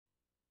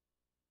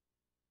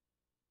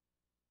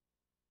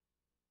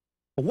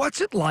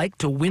What's it like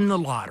to win the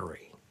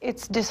lottery?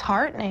 It's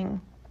disheartening.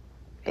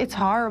 It's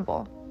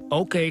horrible.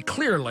 Okay,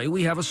 clearly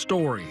we have a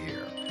story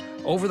here.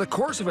 Over the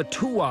course of a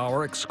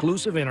 2-hour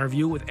exclusive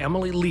interview with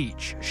Emily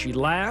Leach, she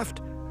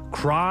laughed,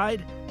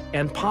 cried,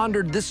 and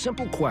pondered this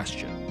simple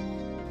question.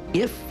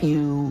 If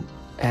you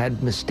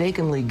had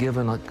mistakenly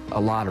given a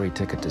lottery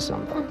ticket to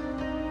somebody,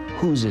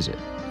 whose is it?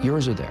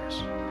 Yours or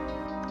theirs?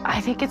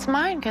 I think it's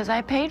mine because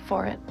I paid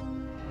for it.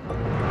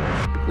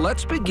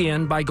 Let's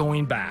begin by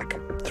going back.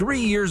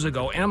 3 years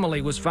ago,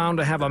 Emily was found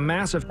to have a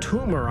massive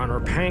tumor on her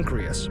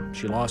pancreas.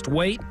 She lost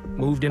weight,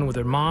 moved in with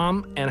her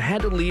mom, and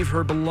had to leave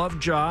her beloved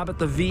job at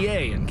the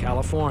VA in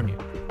California.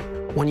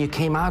 When you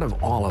came out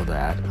of all of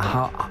that,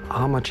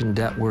 how much in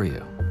debt were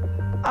you?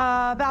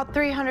 About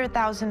 $300,000.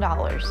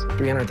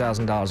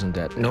 $300,000 in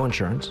debt. No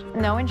insurance?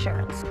 No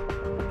insurance.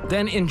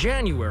 Then in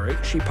January,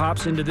 she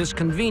pops into this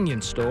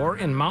convenience store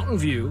in Mountain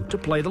View to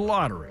play the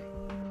lottery.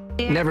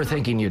 Never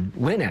thinking you'd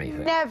win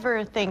anything.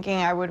 Never thinking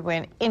I would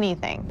win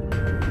anything.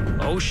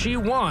 Oh, she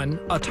won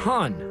a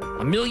ton.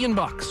 $1 million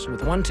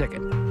with one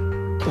ticket.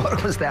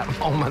 What was that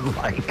moment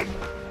like?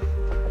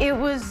 It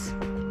was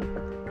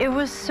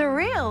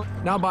surreal.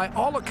 Now, by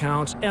all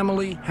accounts,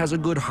 Emily has a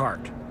good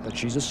heart, but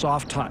she's a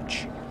soft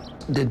touch.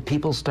 Did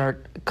people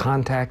start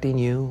contacting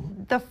you?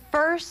 The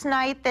first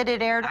night that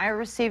it aired, I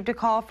received a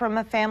call from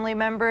a family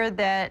member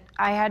that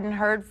I hadn't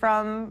heard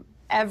from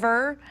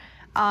ever,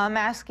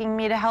 asking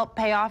me to help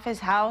pay off his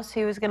house.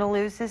 He was going to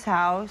lose his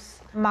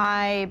house.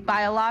 My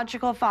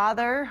biological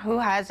father, who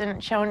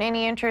hasn't shown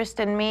any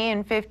interest in me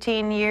in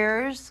 15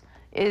 years,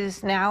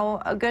 is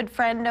now a good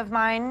friend of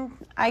mine,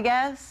 I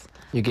guess.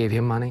 You gave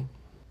him money?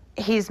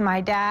 He's my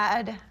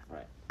dad.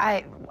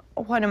 Right.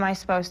 What am I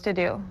supposed to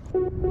do?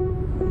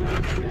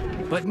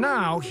 But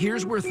now,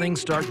 here's where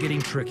things start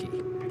getting tricky.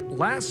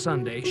 Last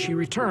Sunday, she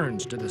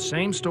returns to the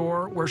same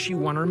store where she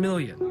won her $1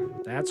 million.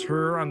 That's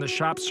her on the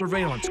shop's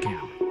surveillance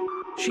camera.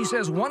 She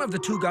says one of the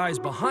two guys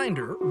behind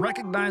her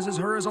recognizes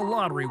her as a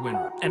lottery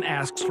winner and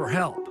asks for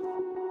help.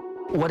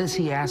 What is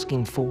he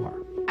asking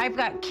for? I've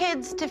got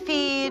kids to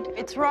feed.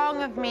 It's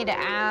wrong of me to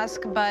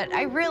ask, but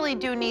I really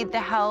do need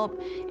the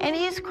help. And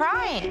he's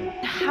crying.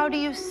 How do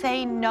you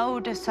say no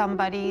to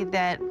somebody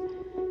that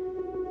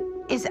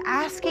is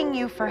asking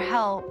you for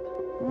help,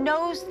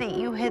 knows that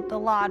you hit the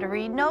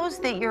lottery, knows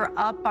that you're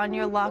up on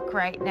your luck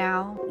right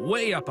now?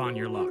 Way up on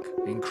your luck.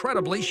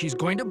 Incredibly, she's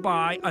going to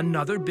buy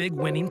another big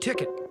winning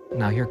ticket.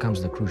 Now here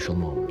comes the crucial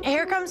moment.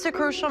 Here comes the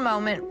crucial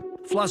moment.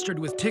 Flustered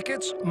with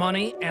tickets,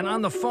 money, and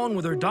on the phone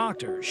with her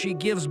doctor, she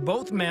gives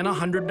both men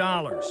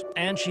 $100.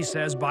 And she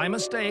says, by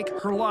mistake,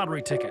 her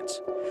lottery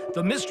tickets.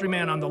 The mystery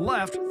man on the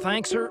left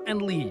thanks her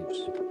and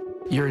leaves.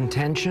 Your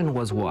intention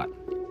was what?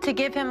 To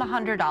give him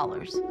 $100.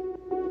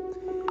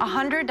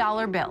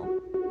 $100 bill.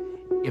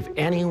 If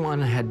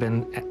anyone had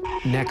been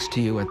next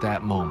to you at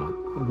that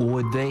moment,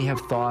 would they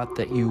have thought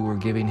that you were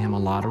giving him a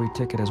lottery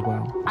ticket as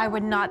well? I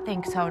would not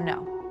think so,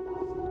 no.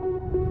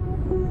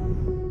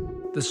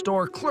 The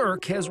store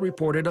clerk has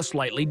reported a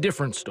slightly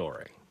different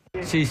story.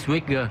 She's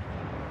sweet girl,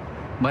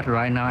 but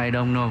right now I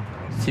don't know.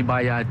 She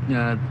buy a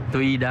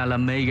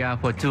 $3 mega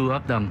for two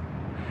of them.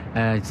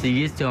 She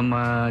gives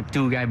some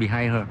two guys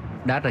behind her.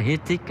 That's his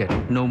ticket,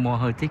 no more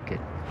her ticket.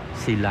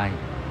 She lied.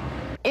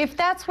 If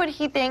that's what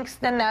he thinks,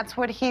 then that's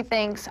what he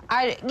thinks.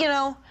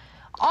 All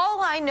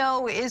I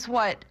know is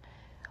what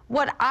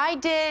I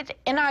did,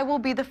 and I will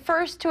be the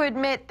first to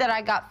admit that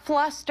I got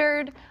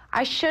flustered.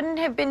 I shouldn't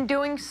have been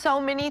doing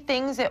so many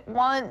things at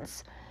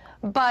once,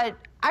 but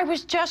I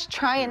was just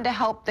trying to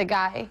help the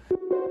guy.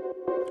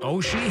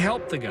 Oh, she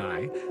helped the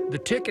guy. The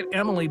ticket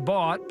Emily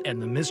bought and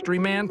the mystery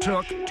man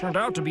took turned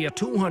out to be a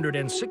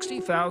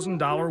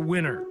 $260,000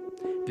 winner.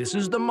 This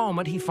is the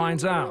moment he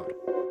finds out.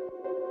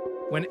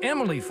 When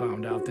Emily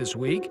found out this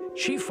week,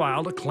 she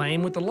filed a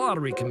claim with the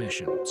Lottery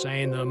Commission,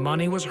 saying the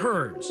money was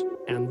hers,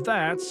 and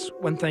that's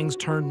when things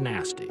turned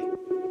nasty.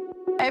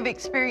 I've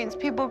experienced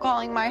people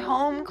calling my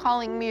home,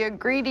 calling me a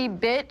greedy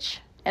bitch,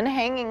 and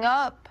hanging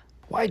up.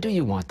 Why do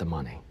you want the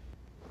money?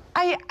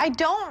 I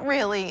don't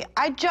really.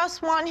 I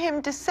just want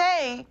him to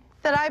say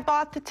that I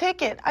bought the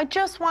ticket. I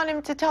just want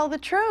him to tell the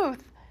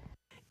truth.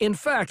 In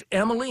fact,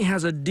 Emily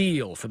has a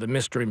deal for the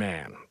mystery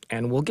man,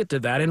 and we'll get to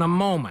that in a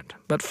moment.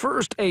 But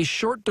first, a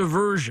short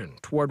diversion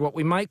toward what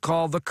we might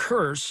call the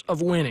curse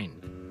of winning.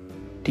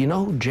 Do you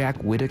know who Jack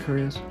Whitaker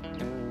is?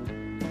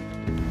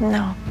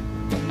 No.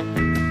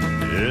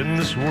 In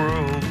this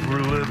world we're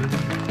living,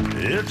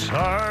 it's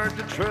hard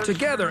to trust.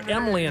 Together,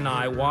 Emily and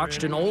I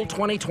watched an old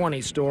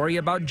 2020 story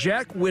about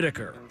Jack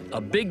Whitaker,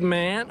 a big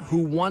man who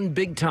won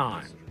big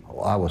time.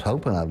 Well, I was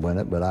hoping I'd win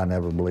it, but I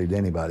never believed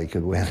anybody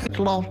could win it.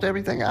 Lost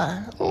everything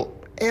I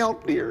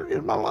held dear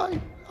in my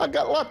life. I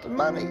got lots of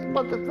money,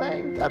 lots of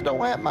things. I don't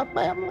have my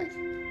family.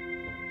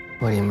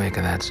 What do you make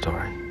of that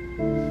story?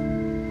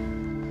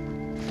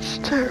 It's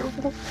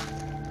terrible.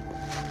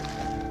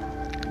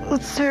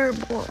 It's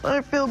terrible.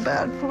 I feel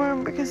bad for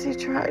him because he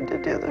tried to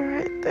do the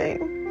right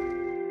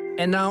thing.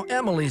 And now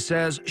Emily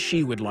says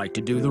she would like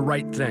to do the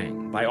right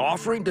thing by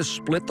offering to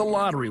split the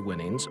lottery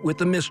winnings with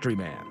the mystery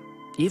man.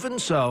 Even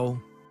so,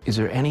 Is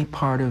there any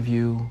part of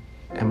you,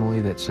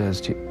 Emily, that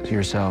says to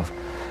yourself,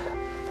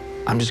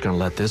 I'm just going to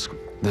let this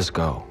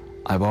go.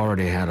 I've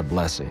already had a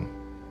blessing.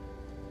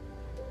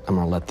 I'm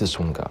going to let this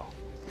one go.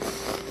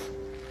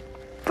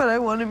 But I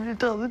want him to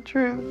tell the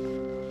truth.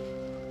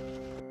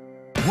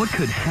 What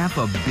could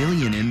 $500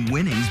 million in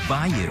winnings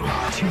buy you?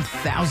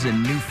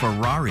 2,000 new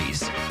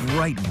Ferraris,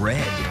 bright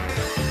red.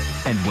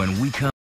 And when we come